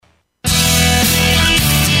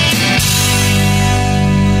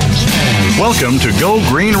Welcome to Go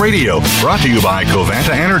Green Radio, brought to you by Covanta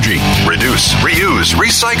Energy. Reduce, reuse,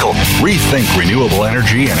 recycle, rethink renewable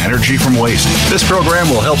energy and energy from waste. This program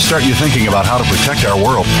will help start you thinking about how to protect our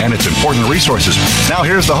world and its important resources. Now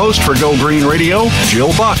here's the host for Go Green Radio, Jill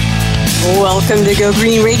Buck. Welcome to Go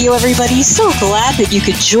Green Radio, everybody. So glad that you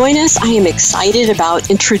could join us. I am excited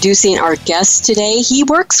about introducing our guest today. He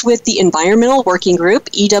works with the Environmental Working Group,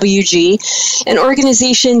 EWG, an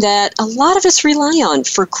organization that a lot of us rely on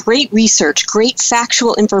for great research, great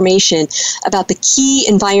factual information about the key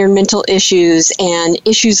environmental issues and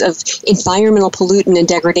issues of environmental pollutant and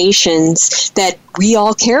degradations that we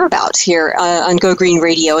all care about here on Go Green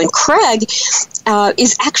Radio. And Craig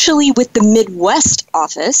is actually with the Midwest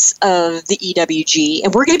office of the EWG,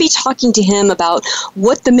 and we're going to be talking to him about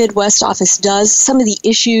what the Midwest office does, some of the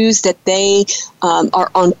issues that they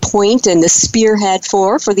are on point and the spearhead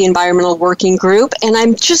for the Environmental Working Group, and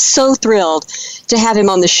I'm just so thrilled to have him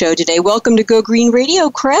on the show today. Welcome to Go Green Radio,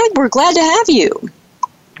 Craig. We're glad to have you.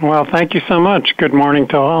 Well, thank you so much. Good morning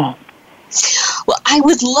to all. Well, I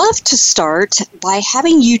would love to start by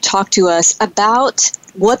having you talk to us about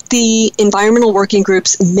what the Environmental Working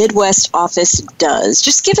Group's Midwest office does.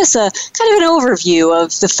 Just give us a kind of an overview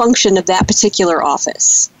of the function of that particular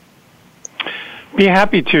office. Be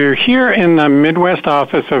happy to. Here in the Midwest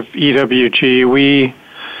office of EWG,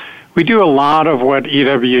 we do a lot of what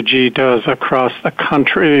EWG does across the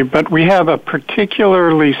country, but we have a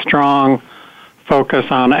particularly strong focus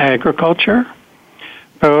on agriculture,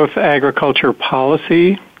 both agriculture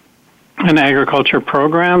policy and agriculture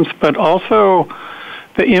programs, but also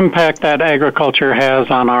the impact that agriculture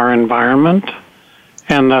has on our environment.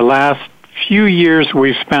 And the last few years,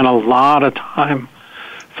 we've spent a lot of time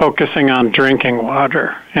focusing on drinking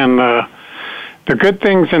water and the good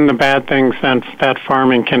things and the bad things that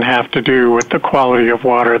farming can have to do with the quality of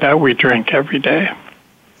water that we drink every day.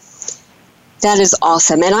 That is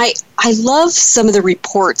awesome. And I love some of the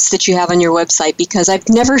reports that you have on your website because I've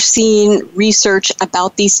never seen research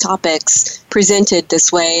about these topics presented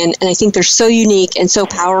this way. And I think they're so unique and so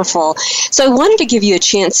powerful. So I wanted to give you a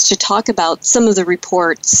chance to talk about some of the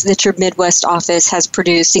reports that your Midwest office has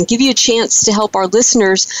produced and give you a chance to help our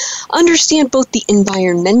listeners understand both the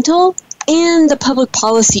environmental and the public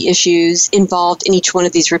policy issues involved in each one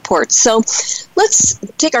of these reports. So let's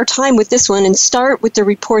take our time with this one and start with the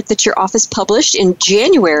report that your office published in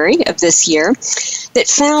January of this year that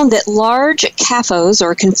found that large CAFOs,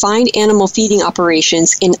 or confined animal feeding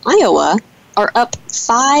operations in Iowa, are up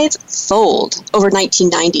 5-fold over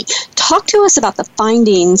 1990. Talk to us about the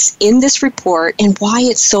findings in this report and why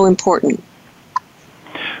it's so important.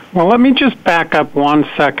 Well, let me just back up 1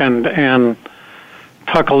 second and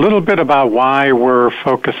talk a little bit about why we're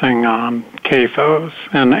focusing on CAFOs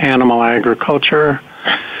and animal agriculture.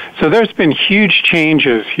 So there's been huge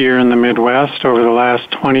changes here in the Midwest over the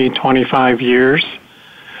last 20, 25 years.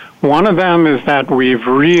 One of them is that we've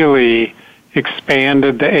really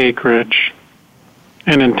expanded the acreage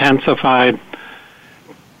and intensified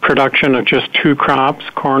production of just two crops,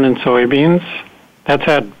 corn and soybeans. That's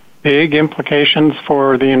had big implications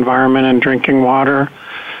for the environment and drinking water.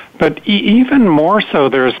 But even more so,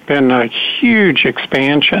 there's been a huge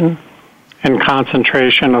expansion and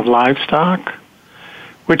concentration of livestock,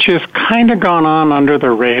 which has kind of gone on under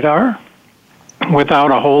the radar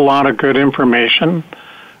without a whole lot of good information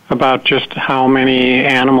about just how many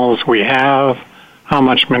animals we have, how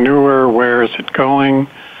much manure, where is it going.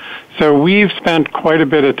 So we've spent quite a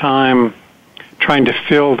bit of time trying to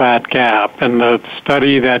fill that gap, and the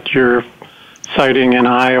study that you're citing in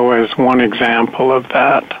Iowa is one example of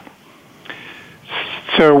that.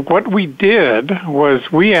 So what we did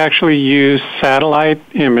was we actually used satellite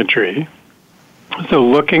imagery, so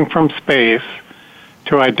looking from space,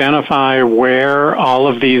 to identify where all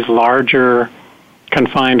of these larger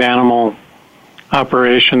confined animal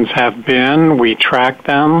operations have been. We tracked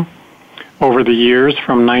them over the years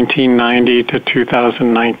from 1990 to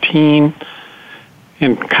 2019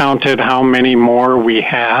 and counted how many more we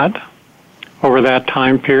had over that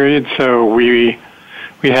time period. So we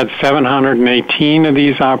had 718 of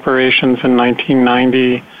these operations in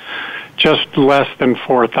 1990, just less than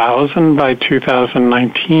 4,000 by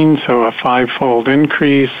 2019, so a 5-fold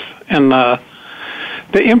increase. And the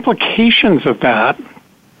implications of that,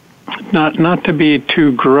 not to be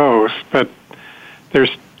too gross, but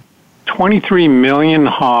there's 23 million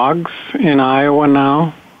hogs in Iowa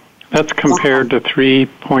now. That's compared to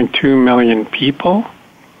 3.2 million people.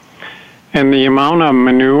 And the amount of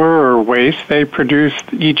manure or waste they produce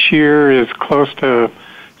each year is close to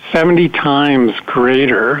 70 times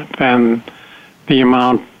greater than the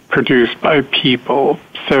amount produced by people.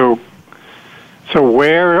 So So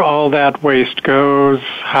where all that waste goes,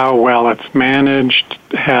 how well it's managed,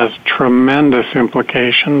 has tremendous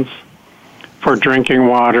implications for drinking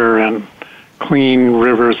water and clean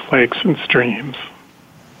rivers, lakes, and streams.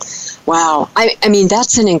 Wow. I mean,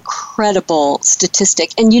 that's an incredible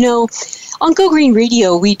statistic. And, you know, on Go Green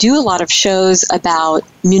Radio, we do a lot of shows about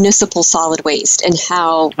municipal solid waste and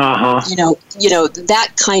how, you know,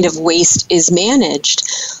 that kind of waste is managed.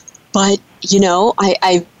 But, you know,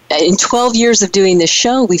 I in 12 years of doing this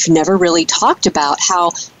show, we've never really talked about how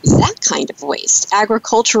that kind of waste,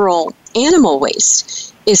 agricultural animal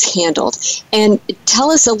waste, is handled. And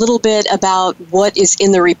tell us a little bit about what is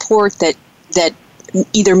in the report that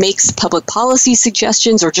either makes public policy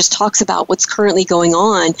suggestions or just talks about what's currently going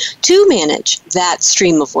on to manage that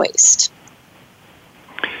stream of waste.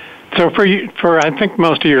 So for I think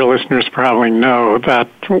most of your listeners probably know that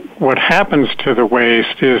what happens to the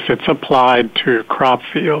waste is it's applied to crop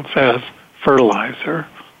fields as fertilizer.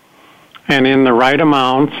 And in the right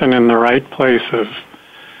amounts and in the right places,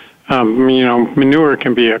 you know, manure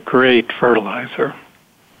can be a great fertilizer.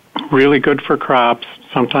 Really good for crops,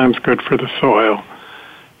 sometimes good for the soil.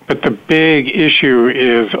 But the big issue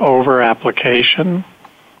is over-application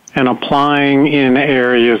and applying in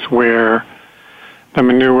areas where the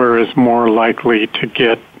manure is more likely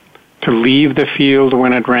to leave the field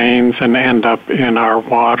when it rains and end up in our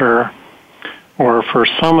water, or for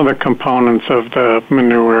some of the components of the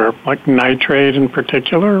manure, like nitrate in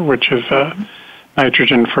particular, which is a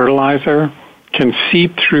nitrogen fertilizer, can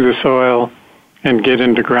seep through the soil and get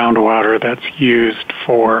into groundwater that's used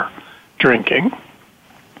for drinking.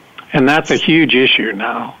 And that's a huge issue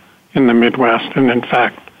now in the Midwest and, in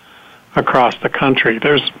fact, across the country.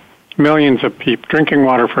 There's millions of people, drinking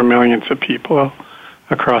water for millions of people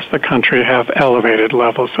across the country have elevated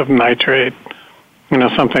levels of nitrate, you know,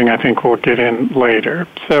 something I think we'll get in later.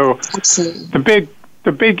 So the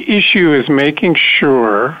big issue is making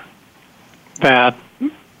sure that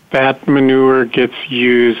that manure gets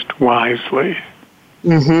used wisely.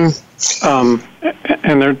 I'm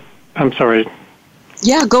sorry.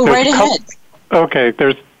 Yeah, go right ahead. Okay,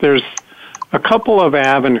 there's a couple of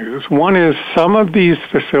avenues. One is some of these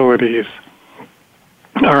facilities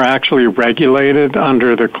are actually regulated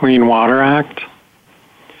under the Clean Water Act.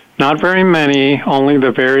 Not very many, only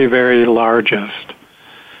the very, very largest.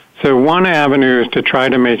 So one avenue is to try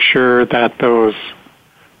to make sure that those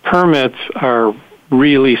permits are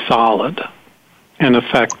really solid and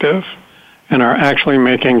effective and are actually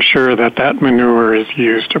making sure that that manure is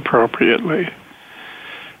used appropriately.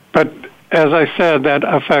 But as I said, that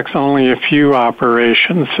affects only a few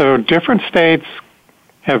operations. So different states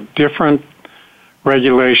have different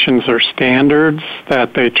regulations or standards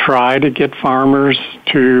that they try to get farmers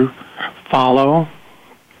to follow.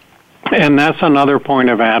 And that's another point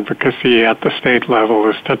of advocacy at the state level,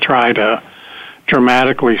 is to try to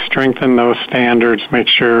dramatically strengthen those standards, make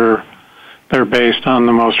sure they're based on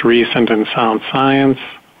the most recent and sound science,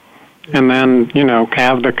 and then, you know,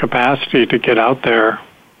 have the capacity to get out there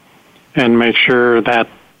and make sure that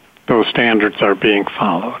those standards are being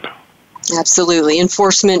followed. Absolutely.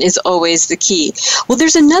 Enforcement is always the key. Well,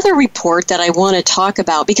 there's another report that I want to talk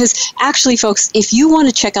about, because actually, folks, if you want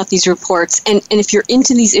to check out these reports, and if you're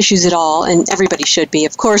into these issues at all, and everybody should be,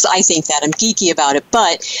 of course, I think that, I'm geeky about it,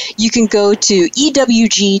 but you can go to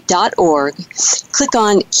ewg.org, click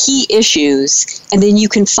on Key Issues, and then you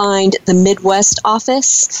can find the Midwest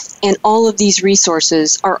office, and all of these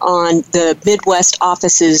resources are on the Midwest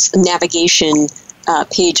office's navigation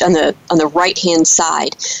page on the right-hand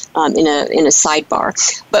side in a sidebar.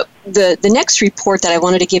 But the next report that I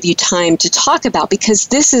wanted to give you time to talk about, because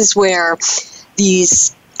this is where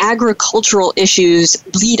these agricultural issues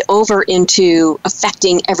bleed over into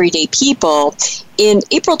affecting everyday people. In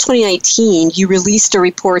April 2019, you released a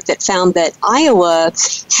report that found that Iowa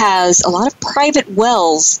has a lot of private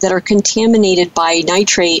wells that are contaminated by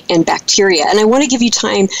nitrate and bacteria. And I want to give you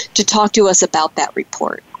time to talk to us about that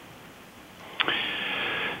report.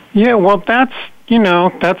 Yeah, well, that's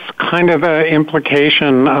kind of an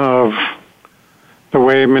implication of the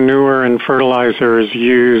way manure and fertilizer is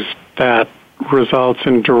used that results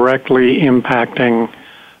in directly impacting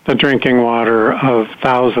the drinking water of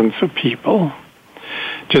thousands of people.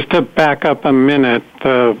 Just to back up a minute,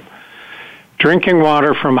 the drinking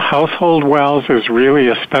water from household wells is really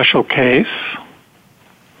a special case.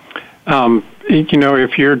 You know,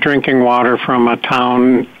 if you're drinking water from a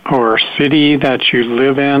town or city that you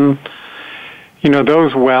live in, you know,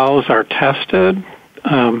 those wells are tested.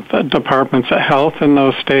 The departments of health in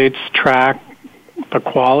those states track the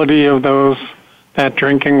quality of that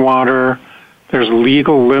drinking water. There's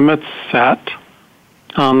legal limits set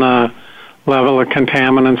on the level of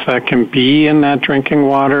contaminants that can be in that drinking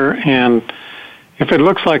water. And if it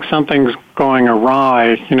looks like something's going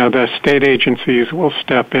awry, the state agencies will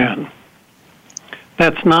step in.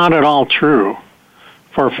 That's not at all true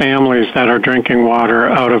for families that are drinking water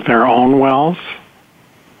out of their own wells.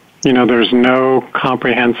 There's no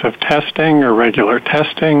comprehensive testing or regular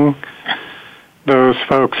testing. Those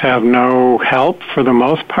folks have no help for the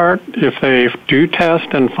most part. If they do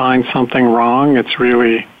test and find something wrong, it's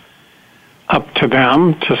really up to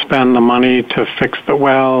them to spend the money to fix the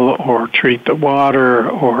well or treat the water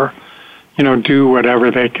or, do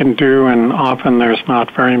whatever they can do, and often there's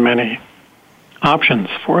not very many options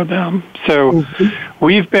for them. So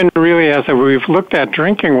we've been really, as we've looked at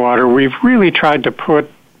drinking water, we've really tried to put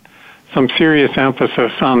some serious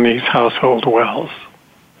emphasis on these household wells.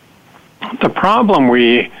 The problem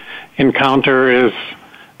we encounter is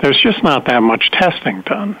there's just not that much testing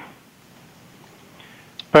done.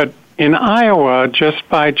 But in Iowa, just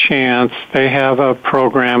by chance, they have a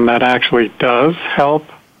program that actually does help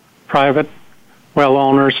private well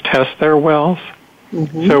owners test their wells.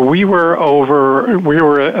 So we were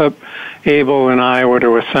able in Iowa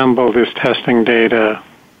to assemble this testing data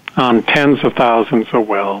on tens of thousands of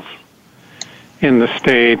wells in the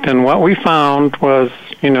state. And what we found was,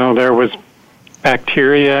 there was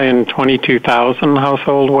bacteria in 22,000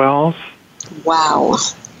 household wells. Wow.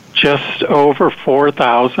 Just over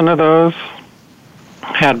 4,000 of those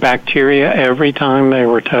had bacteria every time they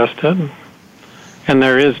were tested. And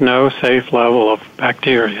there is no safe level of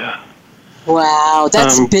bacteria. Wow,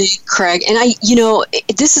 that's big, Craig. And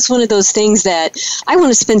this is one of those things that I want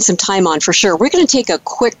to spend some time on for sure. We're going to take a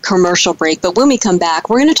quick commercial break, but when we come back,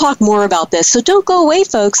 we're going to talk more about this. So don't go away,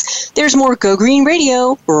 folks. There's more Go Green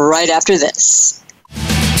Radio right after this.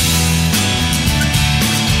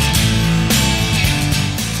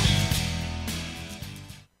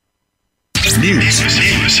 News,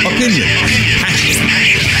 opinion,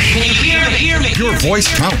 Can you hear me? Your voice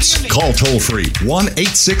counts. Call toll-free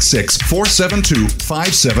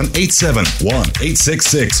 1-866-472-5787.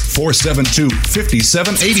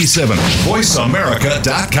 1-866-472-5787.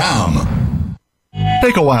 VoiceAmerica.com.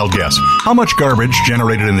 Take a wild guess. How much garbage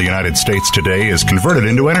generated in the United States today is converted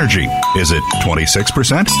into energy? Is it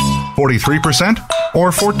 26%, 43%,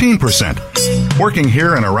 or 14%? Working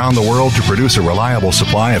here and around the world to produce a reliable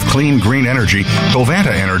supply of clean, green energy,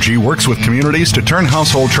 Covanta Energy works with communities to turn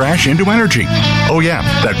household trash into energy. Oh yeah,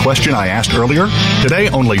 that question I asked earlier? Today,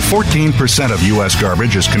 only 14% of U.S.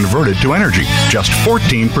 garbage is converted to energy. Just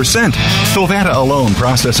 14%. Covanta alone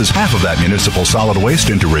processes half of that municipal solid waste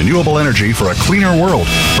into renewable energy for a cleaner world.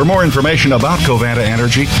 For more information about Covanta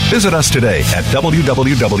Energy, visit us today at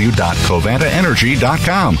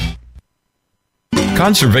www.covantaenergy.com.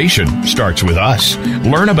 Conservation starts with us.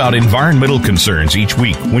 Learn about environmental concerns each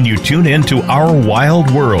week when you tune in to Our Wild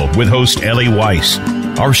World with host Ellie Weiss.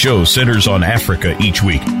 Our show centers on Africa each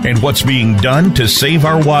week and what's being done to save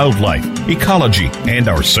our wildlife, ecology, and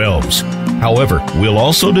ourselves. However, we'll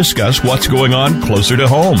also discuss what's going on closer to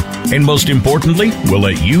home. And most importantly, we'll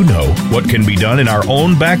let you know what can be done in our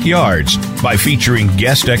own backyards by featuring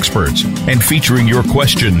guest experts and featuring your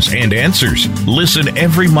questions and answers. Listen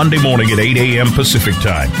every Monday morning at 8 a.m. Pacific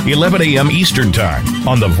Time, 11 a.m. Eastern Time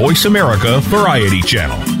on the Voice America Variety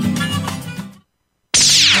Channel.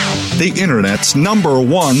 The Internet's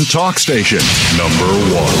 #1 talk station.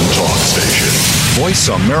 #1 talk station.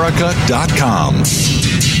 VoiceAmerica.com.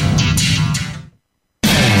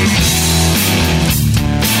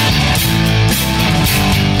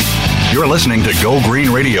 You're listening to Go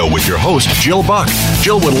Green Radio with your host, Jill Buck.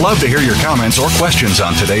 Jill would love to hear your comments or questions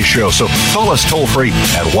on today's show, so call us toll-free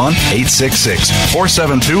at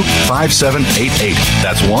 1-866-472-5788.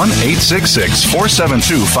 That's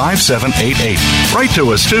 1-866-472-5788. Write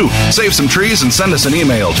to us, too. Save some trees and send us an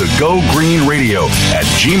email to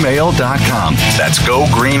gogreenradio@gmail.com. That's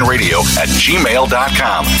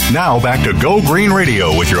gogreenradio@gmail.com. Now back to Go Green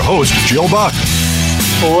Radio with your host, Jill Buck.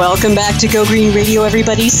 Welcome back to Go Green Radio,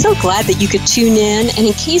 everybody. So glad that you could tune in. And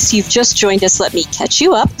in case you've just joined us, let me catch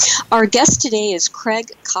you up. Our guest today is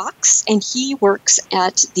Craig Cox, and he works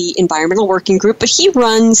at the Environmental Working Group, but he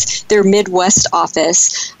runs their Midwest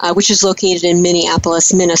office, which is located in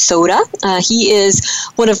Minneapolis, Minnesota. He is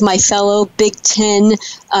one of my fellow Big Ten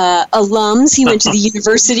alums. He went to the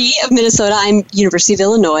University of Minnesota. I'm University of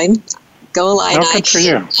Illinois. Go Illini. Well, good for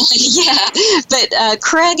you. Yeah, but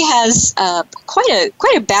Craig has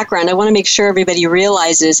quite a background. I want to make sure everybody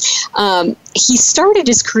realizes. He started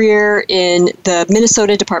his career in the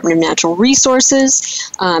Minnesota Department of Natural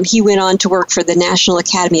Resources. He went on to work for the National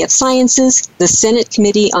Academy of Sciences, the Senate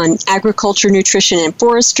Committee on Agriculture, Nutrition, and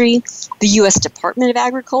Forestry, the U.S. Department of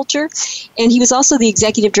Agriculture, and he was also the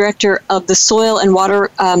executive director of the Soil and Water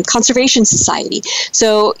Conservation Society.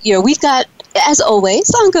 So, we've got, as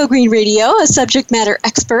always, on Go Green Radio, a subject matter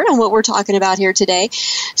expert on what we're talking about here today.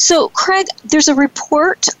 So, Craig, there's a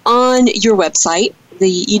report on your website,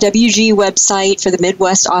 the EWG website for the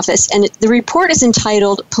Midwest office, and the report is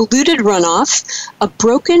entitled Polluted Runoff, A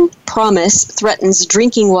Broken Promise Threatens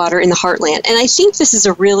Drinking Water in the Heartland. And I think this is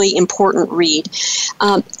a really important read.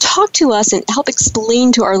 Talk to us and help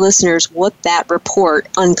explain to our listeners what that report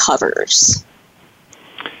uncovers.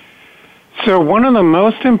 So one of the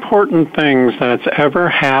most important things that's ever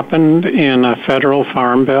happened in a federal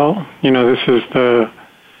farm bill, this is the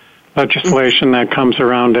legislation that comes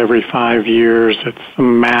around every 5 years. It's a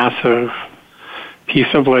massive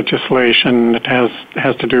piece of legislation. It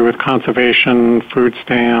has to do with conservation, food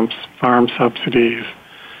stamps, farm subsidies,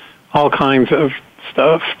 all kinds of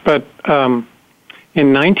stuff. But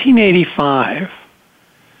in 1985,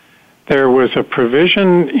 there was a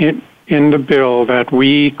provision in the bill that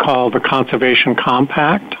we call the Conservation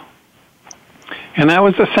Compact. And that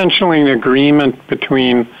was essentially an agreement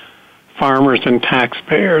between farmers and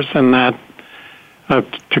taxpayers, and that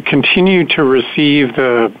to continue to receive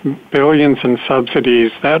the billions in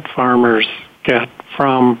subsidies that farmers get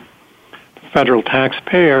from the federal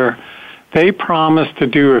taxpayer, they promised to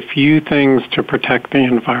do a few things to protect the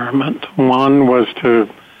environment. One was to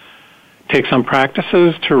take some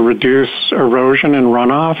practices to reduce erosion and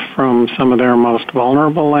runoff from some of their most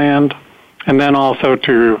vulnerable land, and then also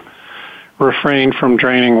to refrain from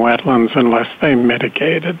draining wetlands unless they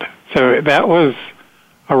mitigated. So that was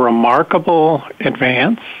a remarkable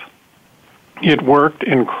advance. It worked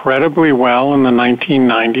incredibly well in the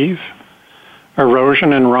 1990s.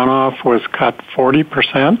 Erosion and runoff was cut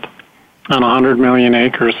 40% on 100 million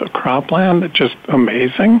acres of cropland. It's just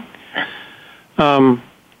amazing.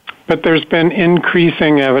 But there's been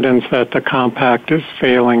increasing evidence that the compact is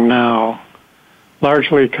failing now,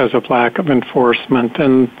 largely because of lack of enforcement.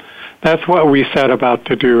 And that's what we set about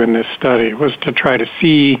to do in this study, was to try to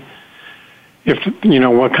see if,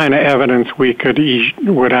 what kind of evidence we could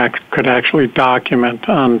actually document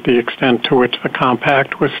on the extent to which the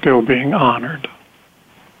compact was still being honored.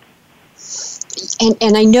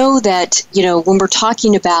 And I know that, when we're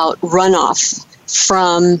talking about runoff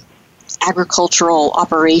from agricultural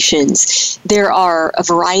operations, there are a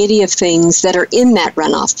variety of things that are in that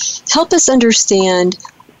runoff. Help us understand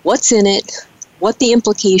what's in it, what the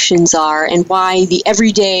implications are, and why the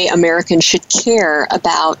everyday American should care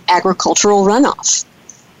about agricultural runoff.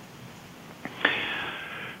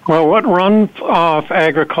 Well, what runs off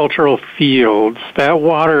agricultural fields, that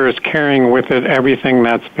water is carrying with it everything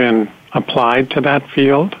that's been applied to that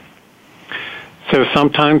field. So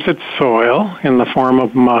sometimes it's soil in the form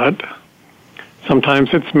of mud. Sometimes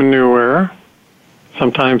it's manure.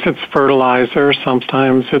 Sometimes it's fertilizer.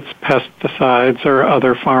 Sometimes it's pesticides or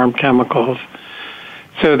other farm chemicals.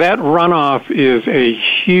 So that runoff is a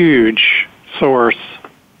huge source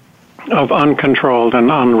of uncontrolled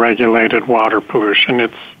and unregulated water pollution.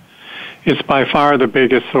 It's by far the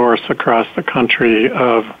biggest source across the country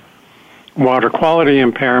of water quality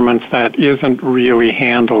impairments that isn't really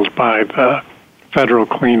handled by the Federal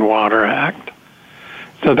Clean Water Act.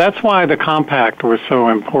 So that's why the compact was so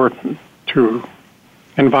important to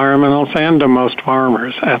environmentalists and to most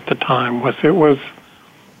farmers at the time. It was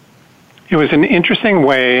an interesting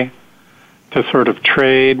way to sort of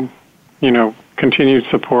trade, continued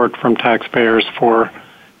support from taxpayers for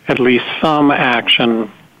at least some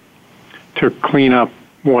action to clean up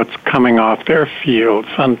what's coming off their fields.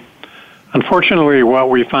 And unfortunately, what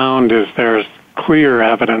we found is there's clear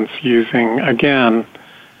evidence using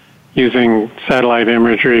satellite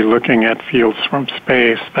imagery, looking at fields from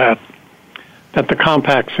space, that the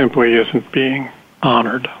compact simply isn't being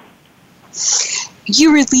honored.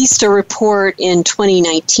 You released a report in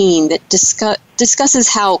 2019 that discusses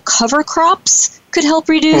how cover crops could help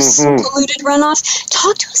reduce polluted runoff.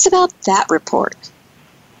 Talk to us about that report.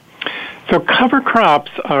 So cover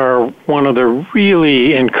crops are one of the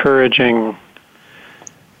really encouraging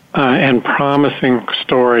and promising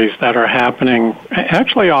stories that are happening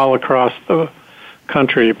actually all across the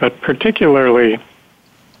country, but particularly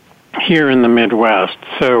here in the Midwest.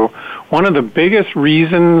 So one of the biggest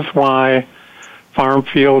reasons why farm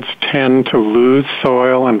fields tend to lose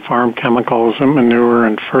soil and farm chemicals and manure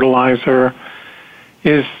and fertilizer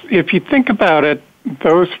is, if you think about it,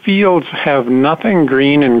 those fields have nothing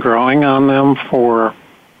green and growing on them for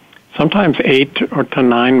sometimes 8 to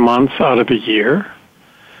 9 months out of the year.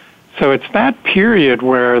 So it's that period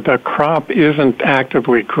where the crop isn't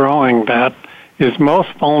actively growing that is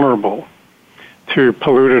most vulnerable to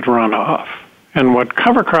polluted runoff. And what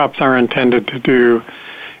cover crops are intended to do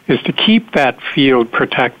is to keep that field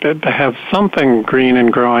protected, to have something green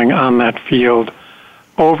and growing on that field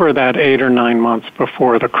over that 8 or 9 months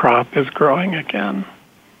before the crop is growing again.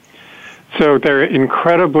 So they're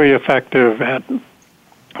incredibly effective at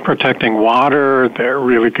protecting water. They're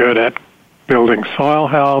really good at building soil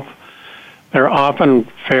health. They're often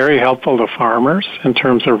very helpful to farmers in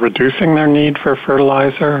terms of reducing their need for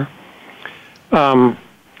fertilizer. So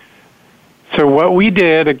what we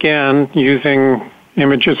did, again, using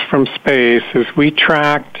images from space, is we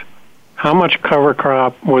tracked how much cover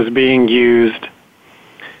crop was being used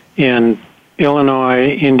in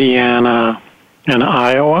Illinois, Indiana, and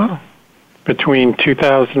Iowa between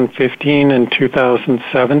 2015 and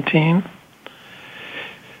 2017.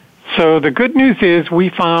 So the good news is we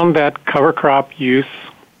found that cover crop use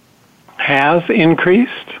has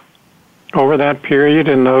increased over that period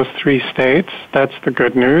in those 3 states. That's the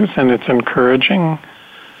good news, and it's encouraging.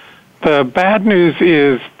 The bad news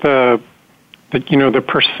is the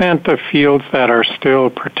percent of fields that are still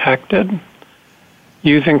protected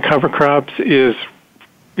using cover crops is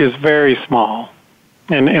very small.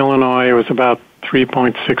 In Illinois, it was about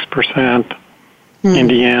 3.6%,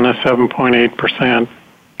 Indiana 7.8%,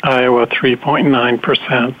 Iowa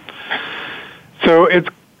 3.9%. So it's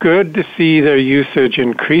good to see their usage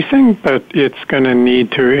increasing, but it's going to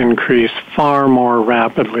need to increase far more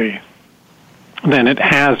rapidly than it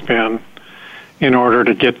has been in order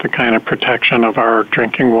to get the kind of protection of our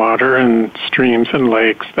drinking water and streams and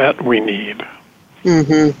lakes that we need.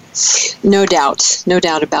 Mm-hmm. No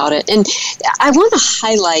doubt about it. And I want to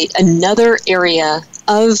highlight another area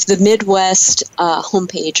of the Midwest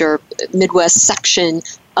homepage or Midwest section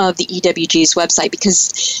of the EWG's website,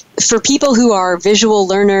 because for people who are visual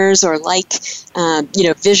learners or like,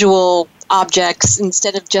 visual objects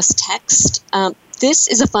instead of just text, this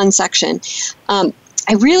is a fun section.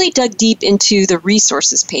 I really dug deep into the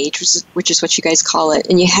resources page, which is what you guys call it,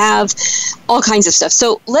 and you have all kinds of stuff.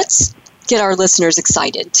 So let's get our listeners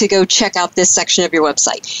excited to go check out this section of your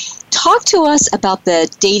website. Talk to us about the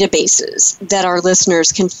databases that our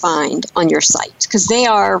listeners can find on your site, because they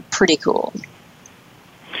are pretty cool.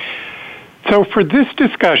 So for this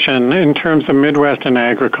discussion, in terms of Midwest and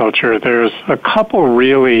agriculture, there's a couple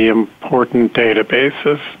really important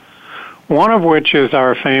databases, one of which is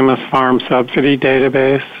our famous farm subsidy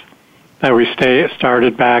database that we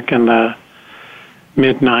started back in the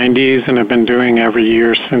mid-90s and have been doing every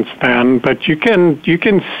year since then. But you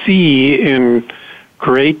can see in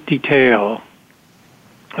great detail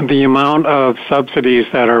the amount of subsidies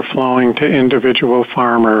that are flowing to individual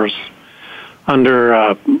farmers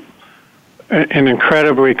under an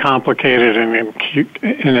incredibly complicated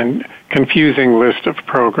and confusing list of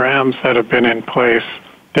programs that have been in place,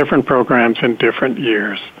 different programs in different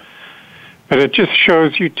years. But it just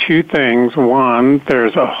shows you 2 things. 1,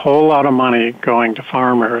 there's a whole lot of money going to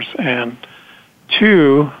farmers. And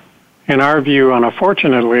 2, in our view,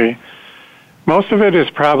 unfortunately, most of it is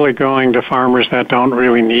probably going to farmers that don't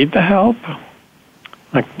really need the help.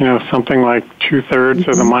 Like, something like 2/3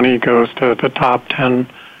 of the money goes to the top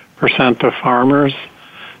 10% of farmers.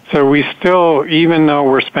 So we still, even though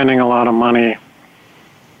we're spending a lot of money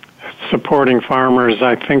supporting farmers,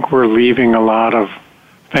 I think we're leaving a lot of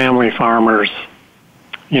family farmers,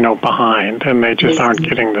 behind, and they just aren't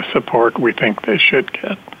getting the support we think they should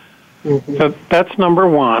get. Mm-hmm. So that's number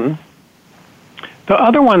 1. The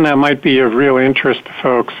other one that might be of real interest to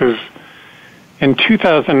folks is in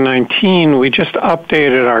 2019, we just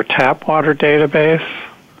updated our tap water database.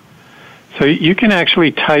 So you can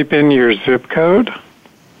actually type in your zip code,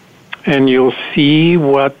 and you'll see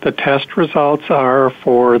what the test results are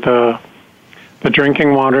for the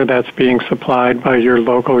drinking water that's being supplied by your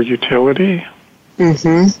local utility.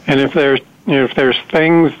 Mm-hmm. And if there's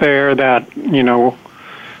things there that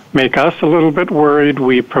make us a little bit worried,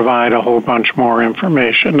 we provide a whole bunch more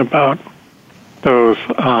information about those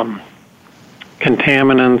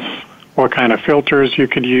contaminants, what kind of filters you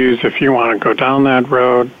could use if you want to go down that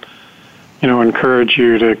road. Encourage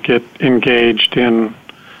you to get engaged in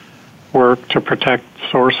work to protect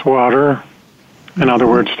source water. In other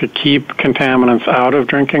words, to keep contaminants out of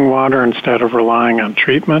drinking water instead of relying on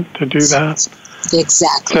treatment to do that.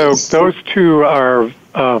 Exactly. So those 2 are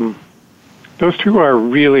those two are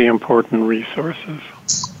really important resources.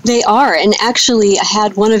 They are, and actually I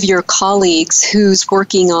had one of your colleagues who's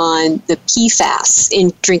working on the PFAS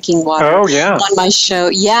in drinking water on my show.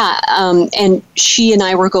 Yeah, and she and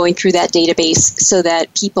I were going through that database so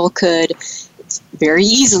that people could very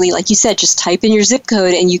easily, like you said, just type in your zip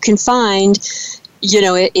code and you can find,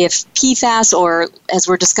 if PFAS or, as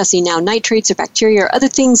we're discussing now, nitrates or bacteria or other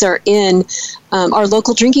things are in our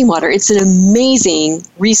local drinking water. It's an amazing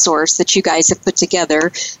resource that you guys have put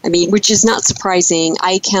together. I mean, which is not surprising.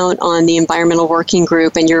 I count on the Environmental Working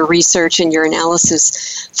Group and your research and your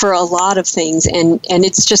analysis for a lot of things, and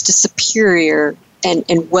it's just a superior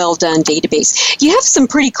and well done database. You have some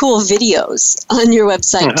pretty cool videos on your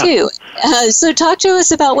website too. So talk to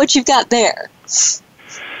us about what you've got there.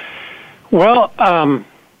 Well,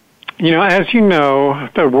 as you know,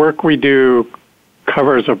 the work we do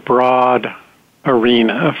covers a broad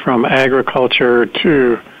arena, from agriculture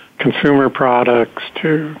to consumer products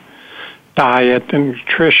to diet and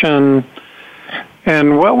nutrition.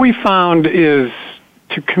 And what we found is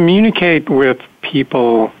to communicate with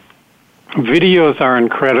people, videos are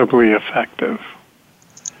incredibly effective.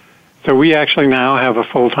 So we actually now have a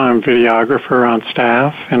full-time videographer on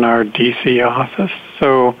staff in our DC office.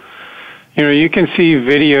 So you can see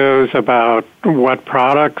videos about what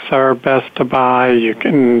products are best to buy. You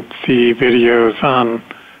can see videos on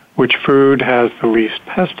which food has the least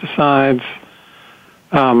pesticides.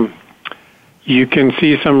 You can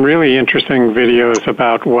see some really interesting videos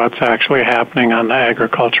about what's actually happening on the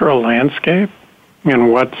agricultural landscape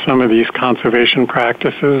and what some of these conservation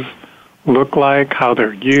practices look like, how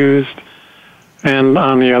they're used, and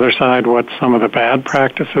on the other side, what some of the bad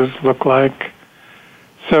practices look like.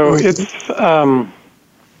 So it's, I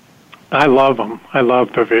love them. I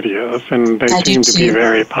love the videos, and they seem to be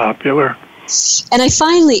very popular. And I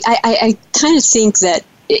kind of think that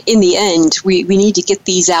in the end, we need to get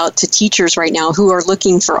these out to teachers right now who are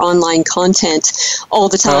looking for online content all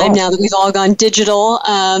the time now that we've all gone digital.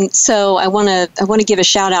 So I want to give a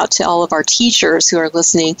shout out to all of our teachers who are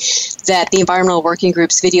listening, that the Environmental Working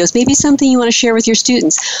Group's videos may be something you want to share with your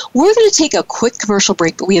students. We're going to take a quick commercial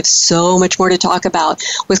break, but we have so much more to talk about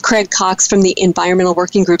with Craig Cox from the Environmental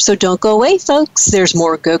Working Group. So don't go away, folks. There's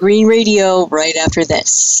more Go Green Radio right after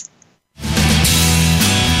this.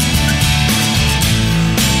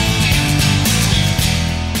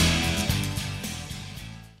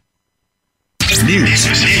 News,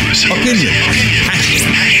 opinion.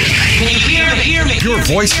 Can you hear me? Your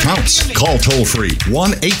voice counts. Call toll free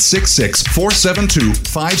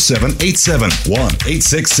 1-866-472-5787.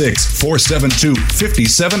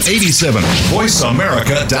 1-866-472-5787.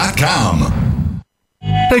 VoiceAmerica.com.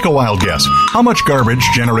 Take a wild guess. How much garbage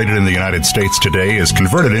generated in the United States today is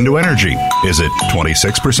converted into energy? Is it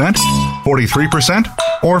 26%, 43%,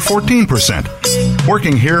 or 14%?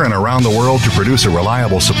 Working here and around the world to produce a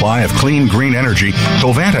reliable supply of clean, green energy,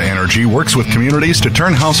 Covanta Energy works with communities to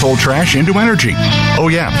turn household trash into energy. Oh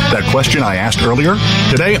yeah, that question I asked earlier?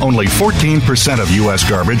 Today, only 14% of U.S.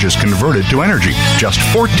 garbage is converted to energy. Just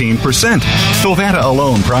 14%. Covanta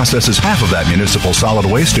alone processes half of that municipal solid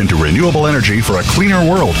waste into renewable energy for a cleaner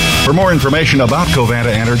world. For more information about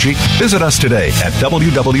Covanta Energy, visit us today at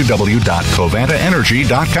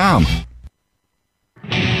www.covantaenergy.com.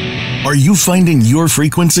 Are you finding your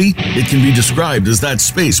frequency? It can be described as that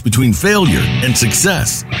space between failure and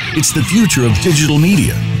success. It's the future of digital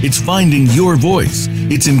media. It's finding your voice.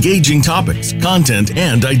 It's engaging topics, content,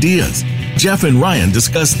 and ideas. Jeff and Ryan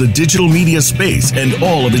discuss the digital media space and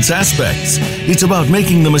all of its aspects. It's about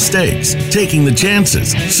making the mistakes, taking the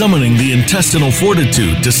chances, summoning the intestinal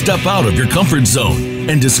fortitude to step out of your comfort zone,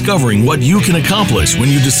 and discovering what you can accomplish when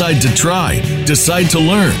you decide to try, decide to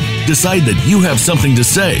learn, decide that you have something to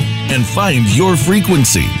say, and find your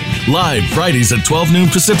frequency. Live Fridays at 12 noon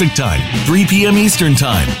Pacific Time, 3 p.m. Eastern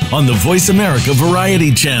Time on the Voice America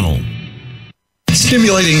Variety Channel.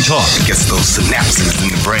 Stimulating talk gets those synapses in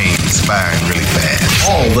the brain firing really fast.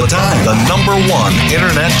 All the time. The #1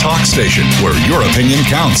 internet talk station where your opinion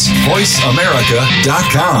counts.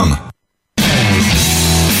 VoiceAmerica.com.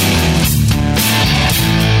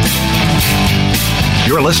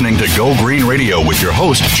 You're listening to Go Green Radio with your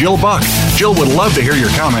host, Jill Buck. Jill would love to hear your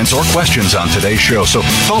comments or questions on today's show, so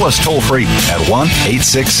call us toll-free at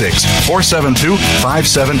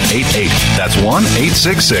 1-866-472-5788. That's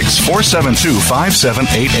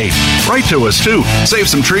 1-866-472-5788. Write to us, too. Save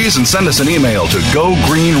some trees and send us an email to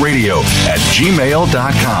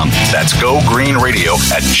gogreenradio@gmail.com. That's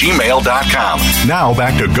gogreenradio@gmail.com. Now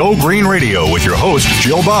back to Go Green Radio with your host,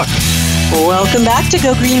 Jill Buck. Welcome back to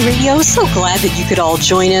Go Green Radio. So glad that you could all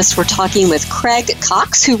join us. We're talking with Craig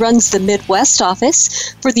Cox, who runs the Midwest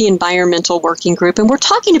office for the Environmental Working Group, and we're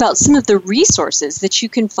talking about some of the resources that you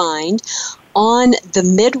can find on the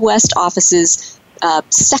Midwest office's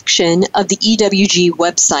section of the EWG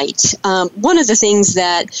website. One of the things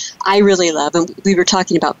that I really love, and we were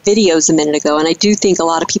talking about videos a minute ago, and I do think a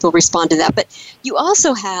lot of people respond to that, but you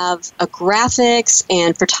also have a graphics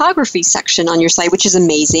and photography section on your site, which is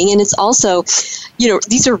amazing. And it's also,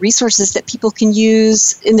 these are resources that people can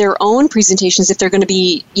use in their own presentations if they're going to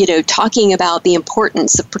be, talking about the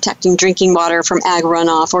importance of protecting drinking water from ag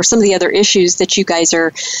runoff or some of the other issues that you guys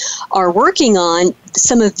are working on.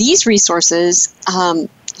 Some of these resources,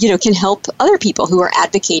 can help other people who are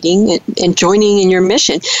advocating and joining in your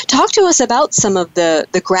mission. Talk to us about some of the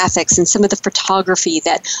graphics and some of the photography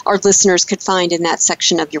that our listeners could find in that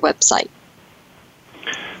section of your website.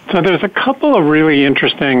 So there's a couple of really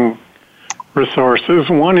interesting resources.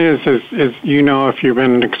 One is if you've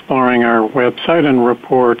been exploring our website and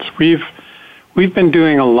reports, we've been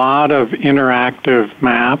doing a lot of interactive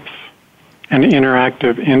maps and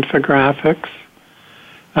interactive infographics.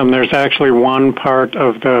 There's actually one part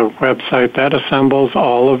of the website that assembles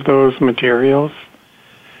all of those materials,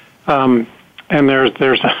 and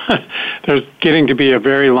there's getting to be a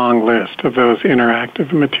very long list of those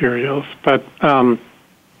interactive materials. But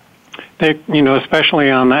they, especially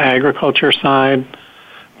on the agriculture side,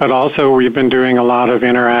 but also we've been doing a lot of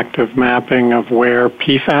interactive mapping of where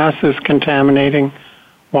PFAS is contaminating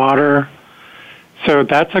water. So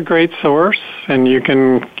that's a great source, and you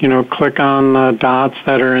can, click on the dots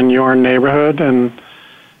that are in your neighborhood and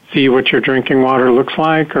see what your drinking water looks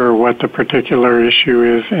like or what the particular issue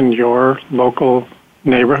is in your local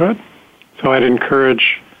neighborhood. So I'd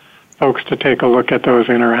encourage folks to take a look at those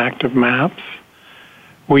interactive maps.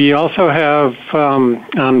 We also have,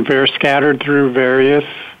 scattered through various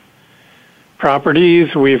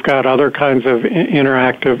properties, we've got other kinds of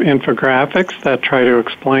interactive infographics that try to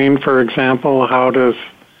explain, for example, how does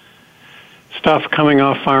stuff coming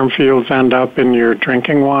off farm fields end up in your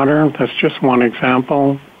drinking water. That's just one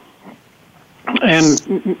example. And,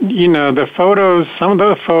 the photos, some of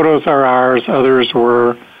the photos are ours, others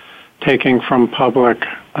were taken from public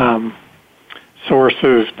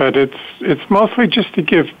sources, but it's mostly just to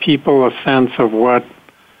give people a sense of what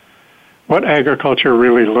agriculture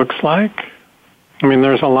really looks like. I mean,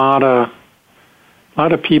 there's a lot of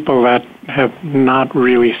people that have not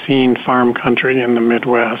really seen farm country in the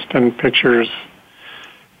Midwest, and pictures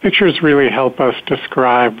really help us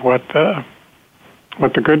describe what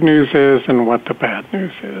the good news is and what the bad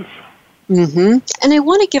news is. Mm-hmm. And I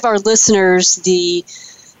want to give our listeners the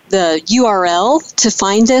URL to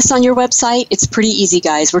find this on your website. It's pretty easy,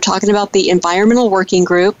 guys. We're talking about the Environmental Working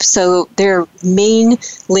Group, so their main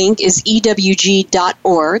link is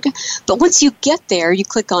ewg.org. But once you get there, you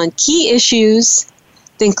click on Key Issues,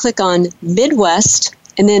 then click on Midwest,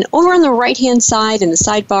 and then over on the right-hand side in the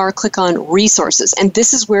sidebar, click on Resources. And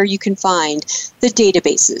this is where you can find the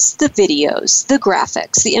databases, the videos, the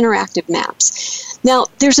graphics, the interactive maps. Now,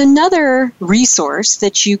 there's another resource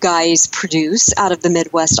that you guys produce out of the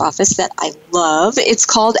Midwest office that I love. It's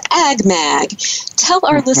called AgMag. Tell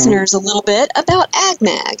our listeners a little bit about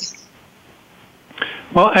AgMag.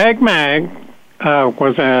 Well, AgMag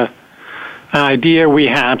was an idea we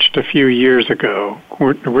hatched a few years ago,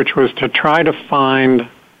 which was to try to find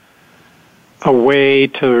a way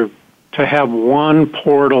to have one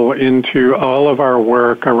portal into all of our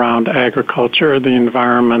work around agriculture, the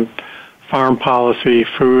environment, farm policy,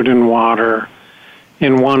 food and water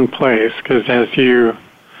in one place. Because as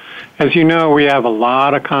you know, we have a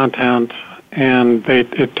lot of content, and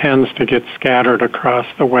it tends to get scattered across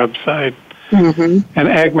the website. Mm-hmm. And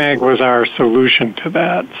AgMag was our solution to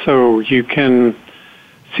that. So you can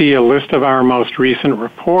see a list of our most recent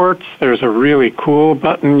reports. There's a really cool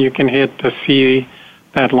button you can hit to see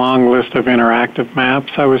that long list of interactive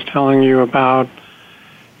maps I was telling you about.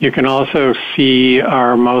 You can also see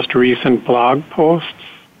our most recent blog posts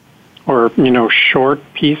or, short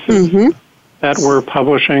pieces that we're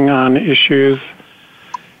publishing on issues.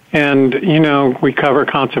 And, we cover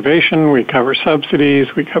conservation, we cover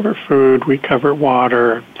subsidies, we cover food, we cover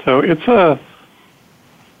water. So it's kind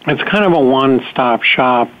of a one-stop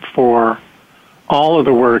shop for all of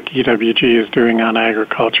the work EWG is doing on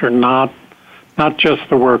agriculture, not just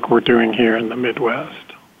the work we're doing here in the Midwest.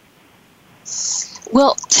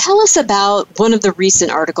 Well, tell us about one of the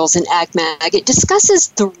recent articles in AgMag. It discusses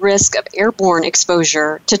the risk of airborne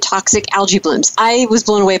exposure to toxic algae blooms. I was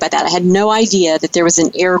blown away by that. I had no idea that there was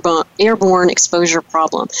an airborne exposure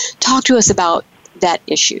problem. Talk to us about that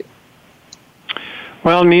issue.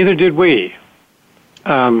 Well, neither did we.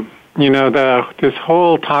 This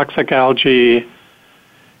whole toxic algae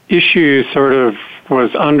issue sort of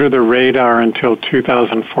was under the radar until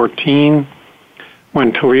 2014,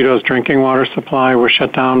 when Toledo's drinking water supply was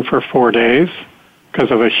shut down for 4 days because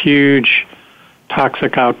of a huge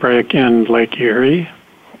toxic outbreak in Lake Erie.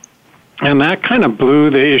 And that kind of blew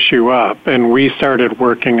the issue up, and we started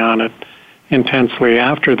working on it intensely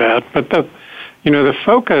after that. But the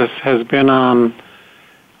focus has been on,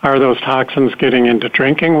 are those toxins getting into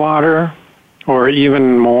drinking water, or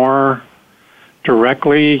even more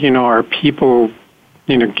directly, are people,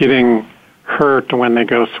 getting hurt when they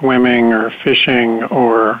go swimming or fishing,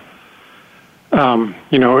 or,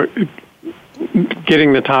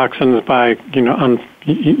 getting the toxins by,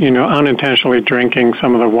 unintentionally drinking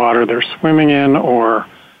some of the water they're swimming in, or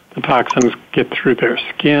the toxins get through their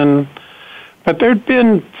skin. But there have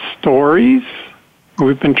been stories.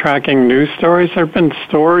 We've been tracking news stories. There have been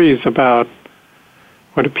stories about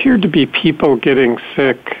what appeared to be people getting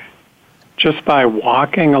sick just by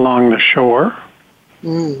walking along the shore.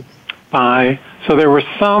 So there was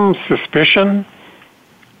some suspicion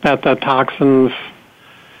that the toxins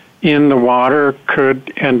in the water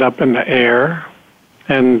could end up in the air.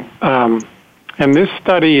 And this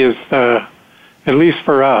study is, at least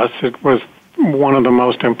for us, it was one of the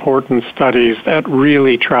most important studies that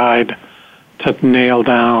really tried to nail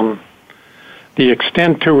down the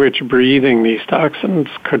extent to which breathing these toxins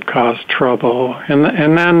could cause trouble. And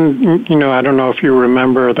then, I don't know if you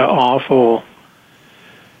remember the awful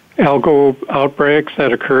algal outbreaks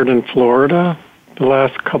that occurred in Florida the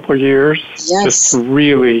last couple of years. Yes. Just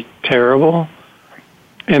really terrible.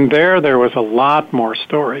 And there was a lot more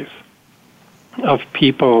stories of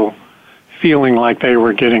people feeling like they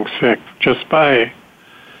were getting sick just by,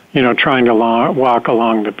 trying to walk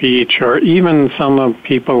along the beach, or even some of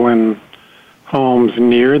people in homes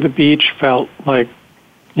near the beach felt like,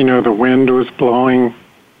 the wind was blowing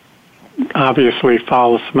obviously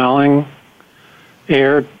foul-smelling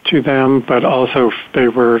air to them, but also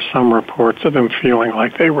there were some reports of them feeling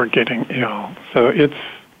like they were getting ill. So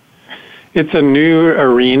it's a new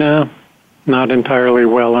arena, not entirely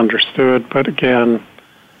well understood, but again,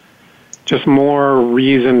 just more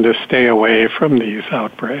reason to stay away from these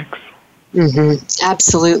outbreaks. Mm-hmm.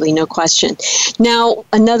 Absolutely, no question. Now,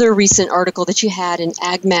 another recent article that you had in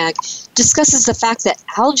AgMag discusses the fact that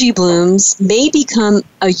algae blooms may become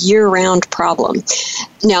a year-round problem.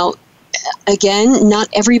 Now, again, not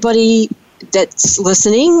everybody that's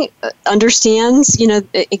listening understands,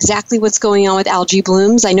 exactly what's going on with algae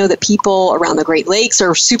blooms. I know that people around the Great Lakes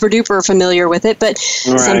are super duper familiar with it, but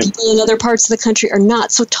some people in other parts of the country are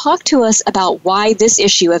not. So talk to us about why this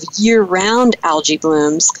issue of year-round algae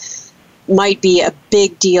blooms might be a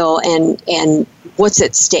big deal and what's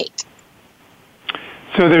at stake.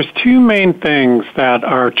 So there's two main things that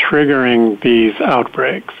are triggering these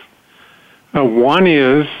outbreaks. One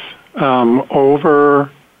is overloading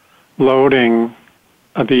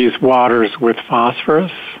these waters with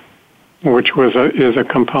phosphorus, which is a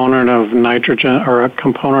component of nitrogen, or a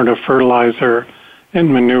component of fertilizer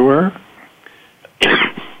and manure.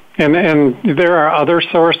 And there are other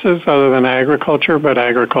sources other than agriculture, but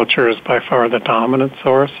agriculture is by far the dominant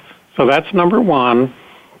source. So that's number one.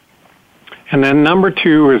 And then number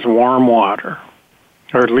two is warm water,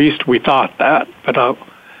 or at least we thought that, but I'll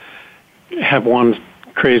have one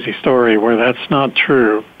crazy story where that's not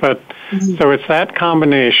true. But so it's that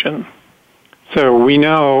combination. So we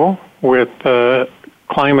know with the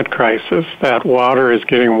climate crisis that water is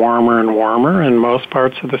getting warmer and warmer in most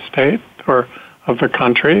parts of the state or of the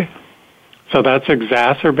country. So that's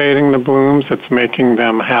exacerbating the blooms. It's making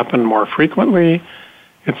them happen more frequently.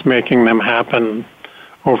 It's making them happen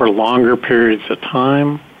over longer periods of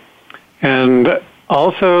time. And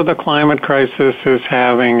also the climate crisis is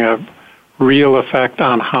having a real effect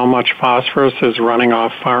on how much phosphorus is running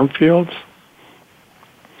off farm fields,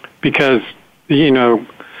 because,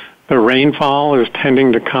 the rainfall is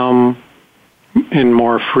tending to come in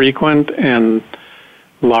more frequent and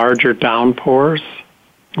larger downpours,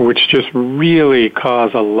 which just really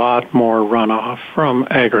cause a lot more runoff from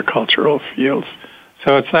agricultural fields.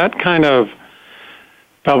 So it's that kind of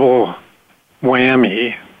double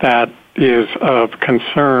whammy that is of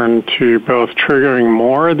concern to both triggering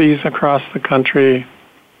more of these across the country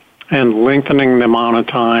and lengthening the amount of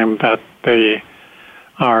time that they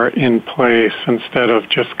are in place instead of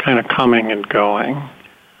just kind of coming and going.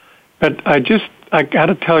 But I got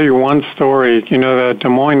to tell you one story. The Des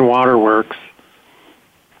Moines Water Works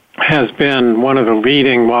has been one of the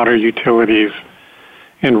leading water utilities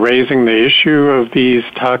in raising the issue of these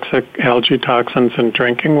toxic algae toxins in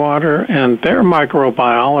drinking water, and their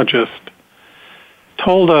microbiologist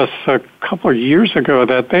told us a couple of years ago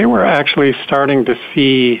that they were actually starting to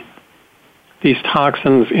see these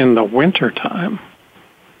toxins in the wintertime.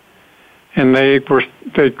 And they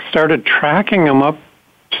started tracking them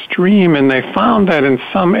upstream, and they found that in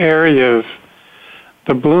some areas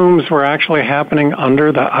the blooms were actually happening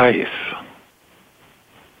under the ice,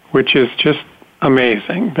 which is just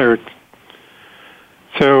amazing.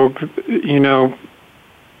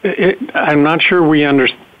 I'm not sure we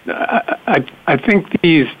understand. I think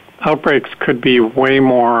these outbreaks could be way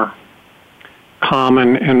more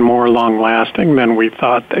common and more long-lasting than we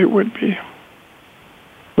thought they would be.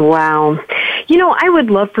 Wow. I would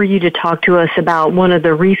love for you to talk to us about one of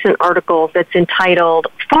the recent articles that's entitled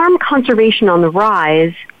Farm Conservation on the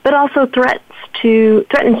Rise, but also threatens to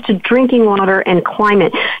drinking water and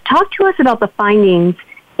climate. Talk to us about the findings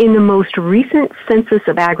in the most recent census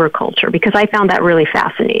of agriculture, because I found that really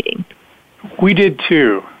fascinating. We did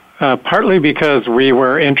too, partly because we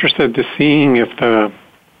were interested to seeing if the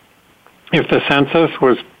census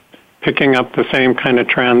was picking up the same kind of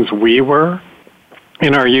trends we were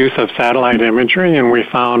in our use of satellite imagery, and we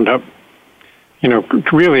found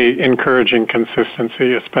really encouraging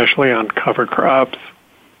consistency, especially on cover crops.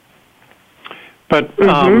 But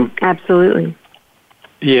absolutely.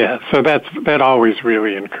 Yeah, so that always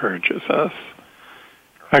really encourages us.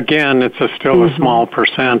 Again, it's still a small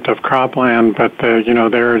percent of cropland, but they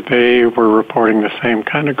were reporting the same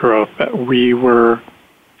kind of growth that we were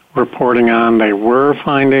reporting on. They were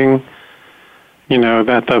finding,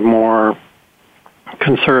 that the more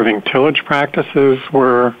conserving tillage practices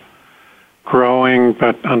were growing,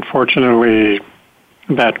 but unfortunately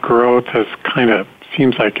that growth has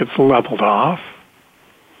seems like it's leveled off.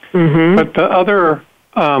 Mm-hmm. But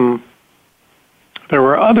there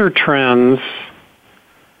were other trends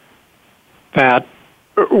that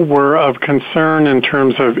were of concern in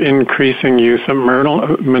terms of increasing use of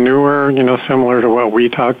manure, similar to what we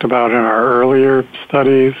talked about in our earlier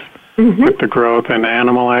studies with the growth in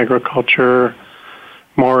animal agriculture,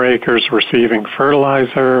 more acres receiving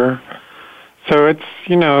fertilizer. So it's,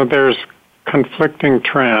 there's conflicting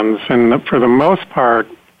trends, and for the most part,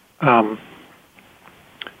 the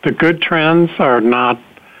good trends are not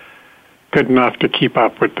good enough to keep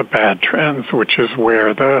up with the bad trends, which is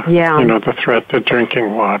where the threat to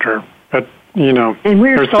drinking water. But, and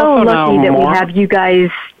we're so lucky that we have you guys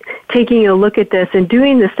taking a look at this and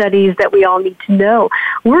doing the studies that we all need to know.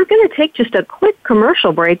 We're going to take just a quick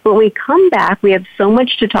commercial break. When we come back, we have so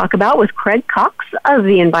much to talk about with Craig Cox of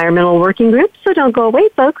the Environmental Working Group. So don't go away,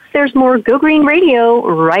 folks. There's more Go Green Radio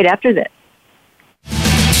right after this.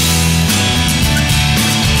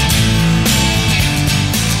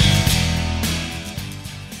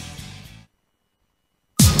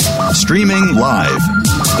 Streaming live,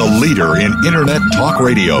 the leader in Internet talk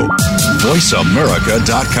radio,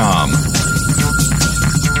 VoiceAmerica.com.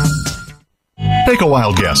 Take a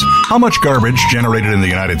wild guess. How much garbage generated in the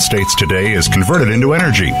United States today is converted into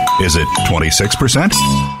energy? Is it 26%,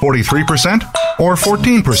 43%, or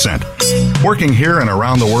 14%? Working here and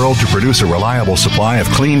around the world to produce a reliable supply of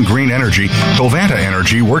clean, green energy, Covanta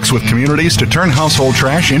Energy works with communities to turn household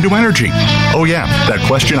trash into energy. Oh yeah, that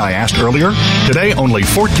question I asked earlier? Today, only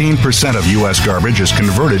 14% of U.S. garbage is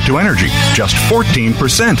converted to energy. Just 14%.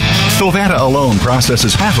 Covanta alone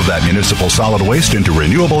processes half of that municipal solid waste into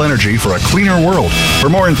renewable energy for a cleaner world. For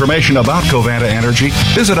more information about Covanta Energy,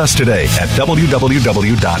 visit us today at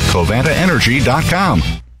www.covantaenergy.com.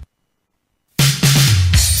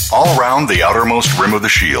 All round the outermost rim of the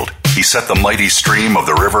shield, he set the mighty stream of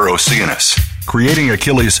the river Oceanus, creating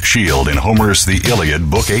Achilles' shield in Homer's The Iliad,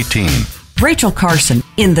 Book 18. Rachel Carson,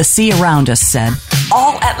 in The Sea Around Us, said,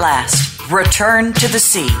 "All at last, return to the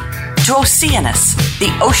sea, to Oceanus,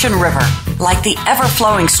 the ocean river, like the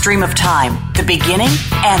ever-flowing stream of time, the beginning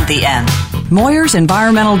and the end." Moyer's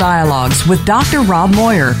Environmental Dialogues with Dr. Rob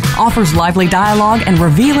Moyer offers lively dialogue and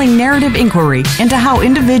revealing narrative inquiry into how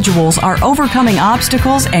individuals are overcoming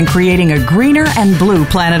obstacles and creating a greener and blue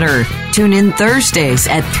planet Earth. Tune in Thursdays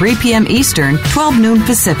at 3 p.m. Eastern, 12 noon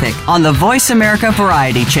Pacific on the Voice America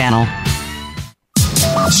Variety Channel.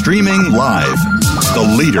 Streaming live, the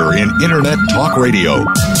leader in Internet talk radio,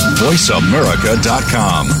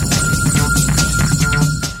 VoiceAmerica.com.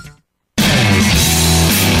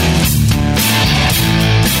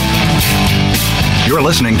 You're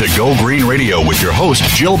listening to Go Green Radio with your host,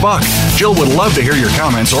 Jill Buck. Jill would love to hear your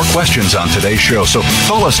comments or questions on today's show, so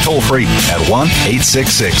call us toll-free at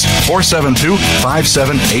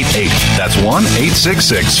 1-866-472-5788. That's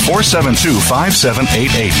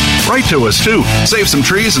 1-866-472-5788. Write to us, too. Save some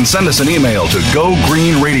trees and send us an email to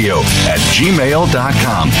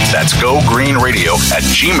gogreenradio@gmail.com. That's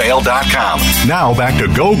gogreenradio@gmail.com. Now back to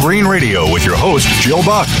Go Green Radio with your host, Jill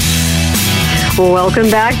Buck. Welcome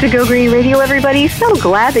back to Go Green Radio, everybody. So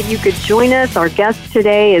glad that you could join us. Our guest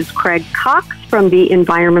today is Craig Cox from the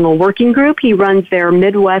Environmental Working Group. He runs their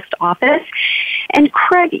Midwest office. And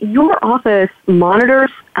Craig, your office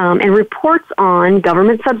monitors and reports on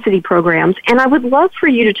government subsidy programs. And I would love for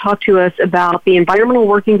you to talk to us about the Environmental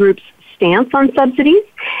Working Group's stance on subsidies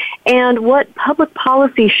and what public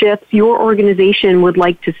policy shifts your organization would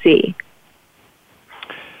like to see.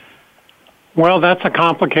 Well, that's a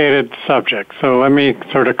complicated subject, so let me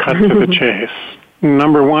sort of cut to the chase.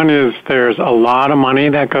 Number one is there's a lot of money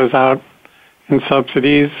that goes out in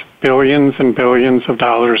subsidies, billions and billions of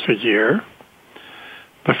dollars a year.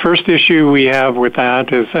 The first issue we have with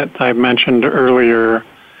that is that I mentioned earlier,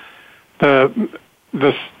 how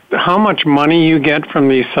much money you get from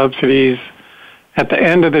these subsidies at the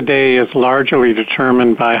end of the day is largely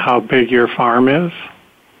determined by how big your farm is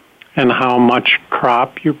and how much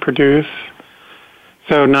crop you produce.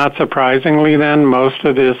 So not surprisingly then, most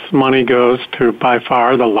of this money goes to by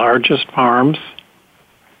far the largest farms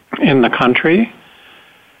in the country.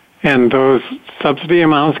 And those subsidy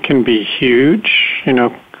amounts can be huge,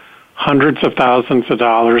 hundreds of thousands of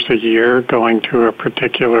dollars a year going to a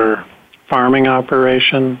particular farming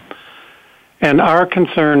operation. And our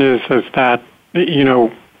concern is that,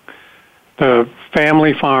 the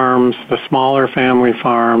family farms, the smaller family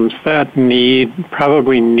farms that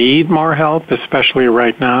probably need more help, especially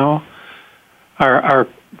right now, are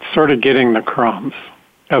sort of getting the crumbs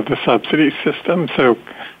of the subsidy system. So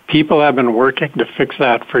people have been working to fix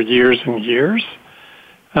that for years and years,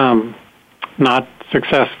 not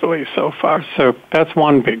successfully so far. So that's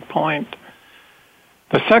one big point.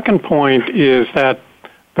 The second point is that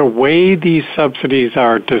the way these subsidies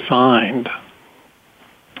are designed,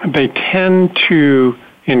 they tend to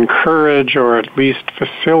encourage or at least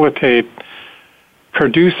facilitate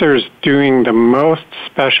producers doing the most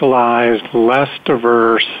specialized, less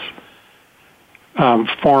diverse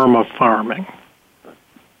form of farming.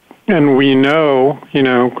 And we know,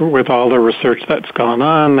 with all the research that's gone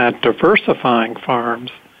on, that diversifying farms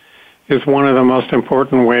is one of the most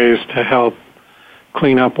important ways to help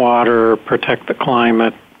clean up water, protect the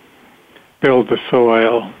climate, build the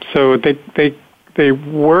soil. So they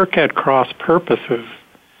work at cross purposes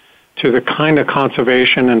to the kind of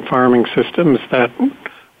conservation and farming systems that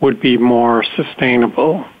would be more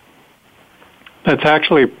sustainable. That's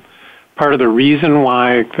actually part of the reason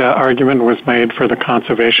why the argument was made for the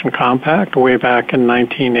Conservation Compact way back in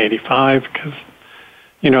 1985, because,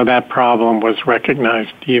 that problem was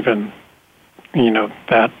recognized even,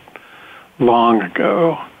 that long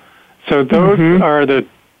ago. So those are the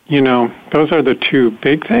those are the two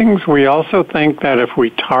big things. We also think that if we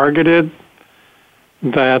targeted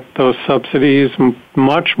those subsidies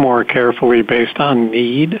much more carefully based on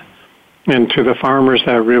need and to the farmers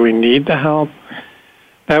that really need the help,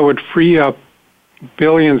 that would free up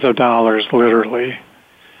billions of dollars, literally,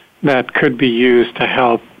 that could be used to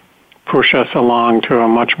help push us along to a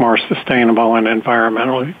much more sustainable and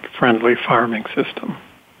environmentally friendly farming system.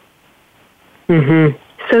 Mm-hmm.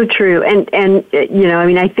 So true. And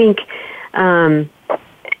I think,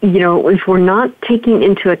 if we're not taking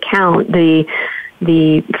into account the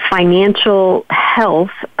financial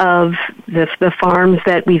health of the farms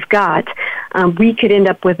that we've got, we could end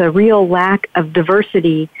up with a real lack of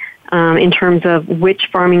diversity in terms of which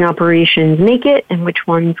farming operations make it and which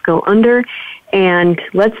ones go under. And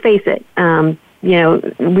let's face it,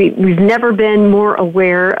 we've never been more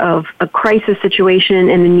aware of a crisis situation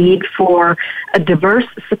and the need for a diverse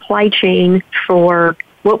supply chain for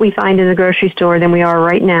what we find in the grocery store than we are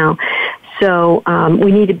right now. So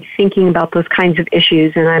we need to be thinking about those kinds of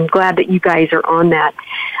issues, and I'm glad that you guys are on that.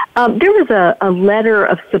 There was a letter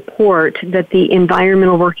of support that the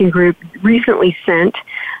Environmental Working Group recently sent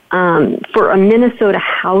for a Minnesota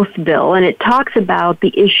House bill, and it talks about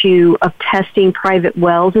the issue of testing private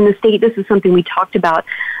wells in the state. This is something we talked about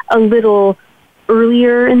a little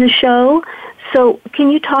earlier in the show. So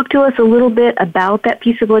can you talk to us a little bit about that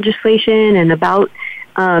piece of legislation and about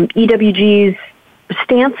EWG's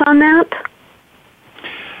stance on that?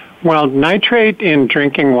 Well, nitrate in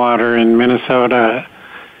drinking water in Minnesota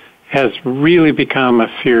has really become a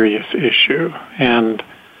serious issue, and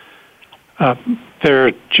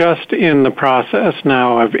they're just in the process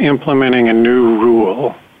now of implementing a new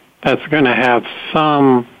rule that's going to have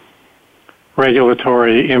some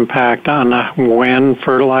regulatory impact on when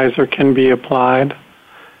fertilizer can be applied.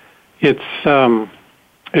 It's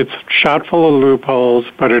shot full of loopholes,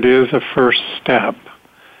 but it is a first step.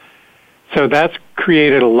 So that's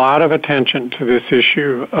created a lot of attention to this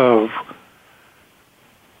issue of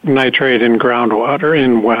nitrate in groundwater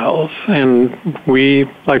in wells. And we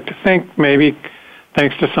like to think, maybe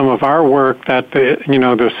thanks to some of our work, that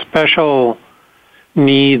the special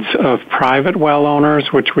needs of private well owners,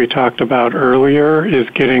 which we talked about earlier, is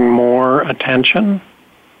getting more attention.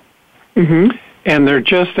 Mm-hmm. And they're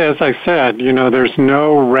just, as I said, there's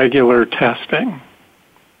no regular testing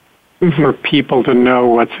for people to know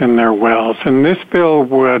what's in their wells. And this bill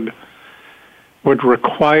would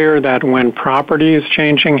require that when property is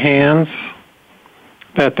changing hands,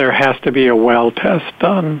 that there has to be a well test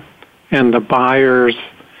done, and the buyers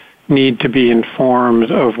need to be informed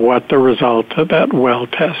of what the result of that well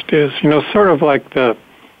test is. Sort of like the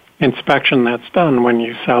inspection that's done when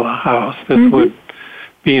you sell a house. This would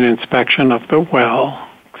be an inspection of the well.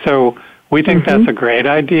 So we think that's a great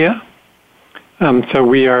idea. So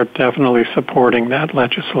we are definitely supporting that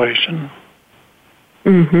legislation.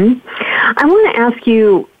 I want to ask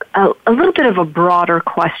you a little bit of a broader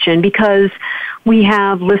question, because we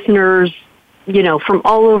have listeners, from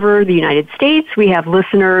all over the United States. We have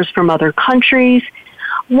listeners from other countries.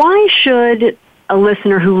 Why should a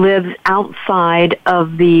listener who lives outside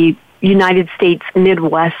of the United States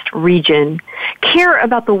Midwest region care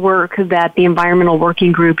about the work that the Environmental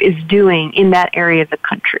Working Group is doing in that area of the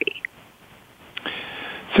country?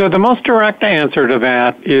 So the most direct answer to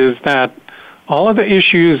that is that all of the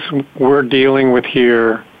issues we're dealing with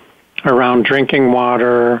here around drinking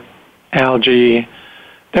water, algae,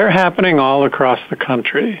 they're happening all across the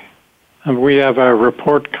country. And we have a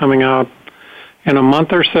report coming out in a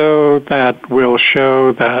month or so that will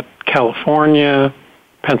show that California,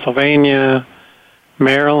 Pennsylvania,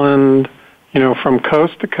 Maryland, from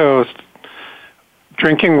coast to coast,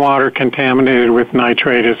 drinking water contaminated with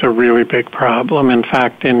nitrate is a really big problem. In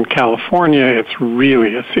fact, in California, it's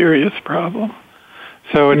really a serious problem.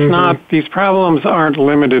 So it's not, these problems aren't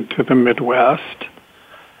limited to the Midwest.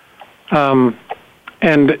 And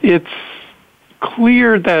it's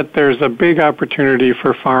clear that there's a big opportunity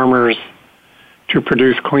for farmers to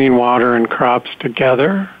produce clean water and crops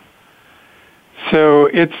together. So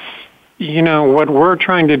it's, what we're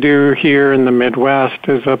trying to do here in the Midwest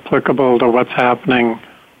is applicable to what's happening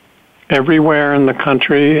everywhere in the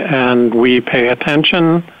country, and we pay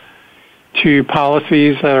attention to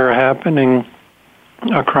policies that are happening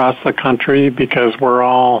across the country because we're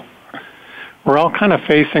all kind of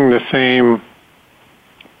facing the same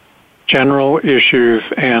general issues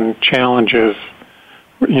and challenges,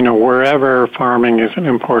 wherever farming is an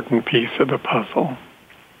important piece of the puzzle.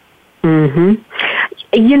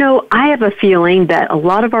 I have a feeling that a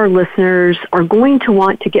lot of our listeners are going to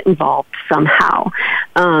want to get involved somehow.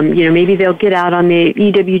 Maybe they'll get out on the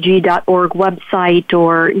EWG.org website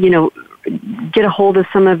or, get a hold of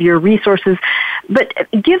some of your resources. But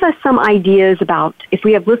give us some ideas about, if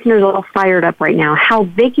we have listeners all fired up right now, how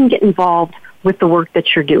they can get involved with the work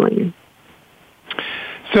that you're doing.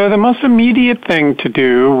 So the most immediate thing to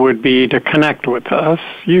do would be to connect with us.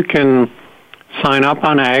 You can sign up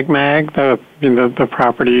on AgMag, the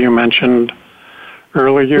property you mentioned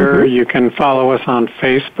earlier. You can follow us on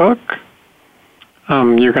Facebook.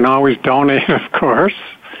 You can always donate, of course.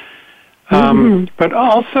 But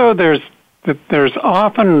also there's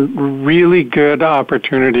often really good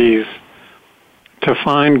opportunities to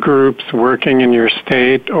find groups working in your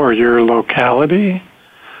state or your locality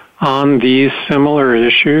on these similar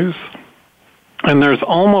issues. And there's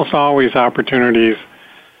almost always opportunities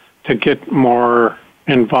to get more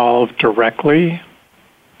involved directly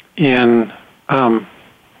in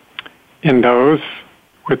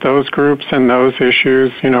with those groups and those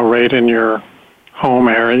issues, right in your home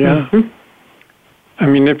area. I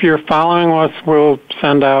mean, if you're following us, we'll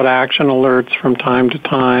send out action alerts from time to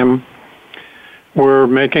time. We're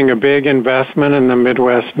making a big investment in the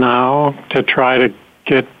Midwest now to try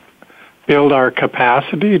to build our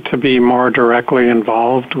capacity to be more directly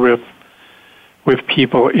involved with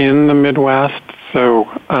people in the Midwest. So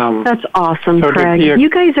that's awesome, Craig. You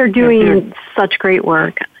guys are doing such great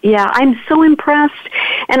work. Yeah, I'm so impressed.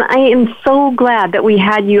 And I am so glad that we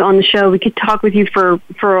had you on the show. We could talk with you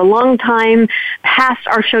for a long time past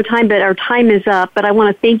our show time, but our time is up. But I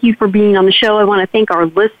want to thank you for being on the show. I want to thank our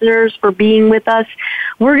listeners for being with us.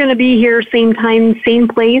 We're going to be here same time, same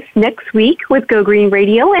place next week with Go Green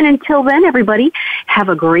Radio. And until then, everybody, have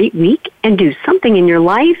a great week and do something in your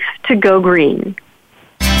life to go green.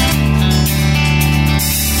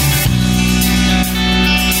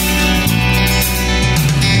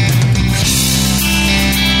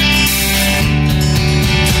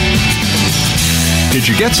 Did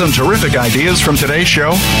you get some terrific ideas from today's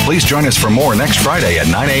show? Please join us for more next Friday at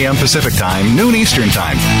 9 a.m. Pacific Time, noon Eastern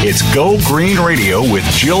Time. It's Go Green Radio with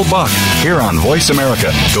Jill Buck here on Voice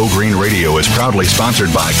America. Go Green Radio is proudly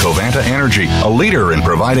sponsored by Covanta Energy, a leader in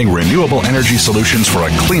providing renewable energy solutions for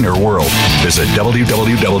a cleaner world. Visit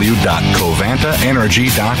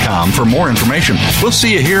www.covantaenergy.com for more information. We'll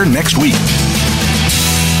see you here next week.